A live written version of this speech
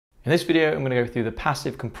In this video, I'm going to go through the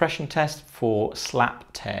passive compression test for slap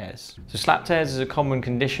tears. So slap tears is a common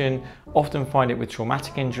condition, often find it with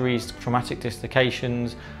traumatic injuries, traumatic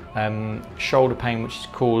dislocations, shoulder pain, which is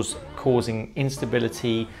causing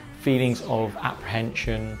instability, feelings of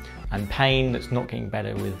apprehension and pain that's not getting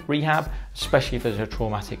better with rehab, especially if there's a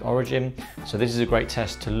traumatic origin. So this is a great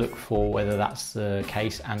test to look for whether that's the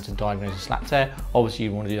case and to diagnose a slap tear. Obviously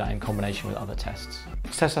you want to do that in combination with other tests.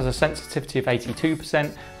 This test has a sensitivity of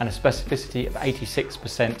 82% and a specificity of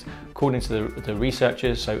 86% according to the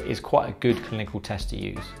researchers, so it's quite a good clinical test to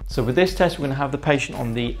use. So with this test, we're going to have the patient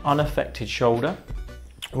on the unaffected shoulder.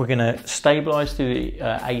 We're going to stabilize through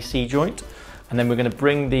the AC joint, and then we're going to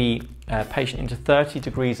bring the patient into 30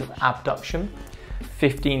 degrees of abduction,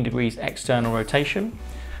 15 degrees external rotation,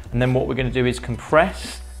 and then what we're going to do is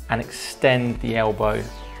compress and extend the elbow.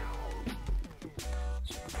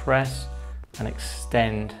 So press and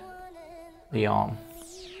extend the arm.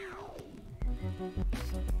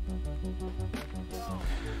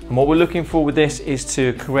 And what we're looking for with this is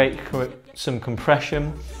to create some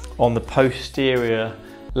compression on the posterior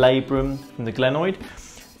labrum from the glenoid.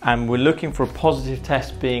 And we're looking for a positive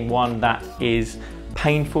test being one that is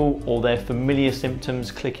painful or there are familiar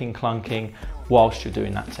symptoms, clicking, clunking, whilst you're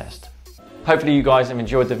doing that test. Hopefully you guys have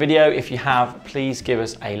enjoyed the video. If you have, please give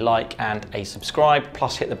us a like and a subscribe,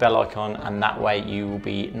 plus hit the bell icon, and that way you will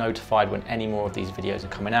be notified when any more of these videos are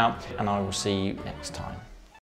coming out, and I will see you next time.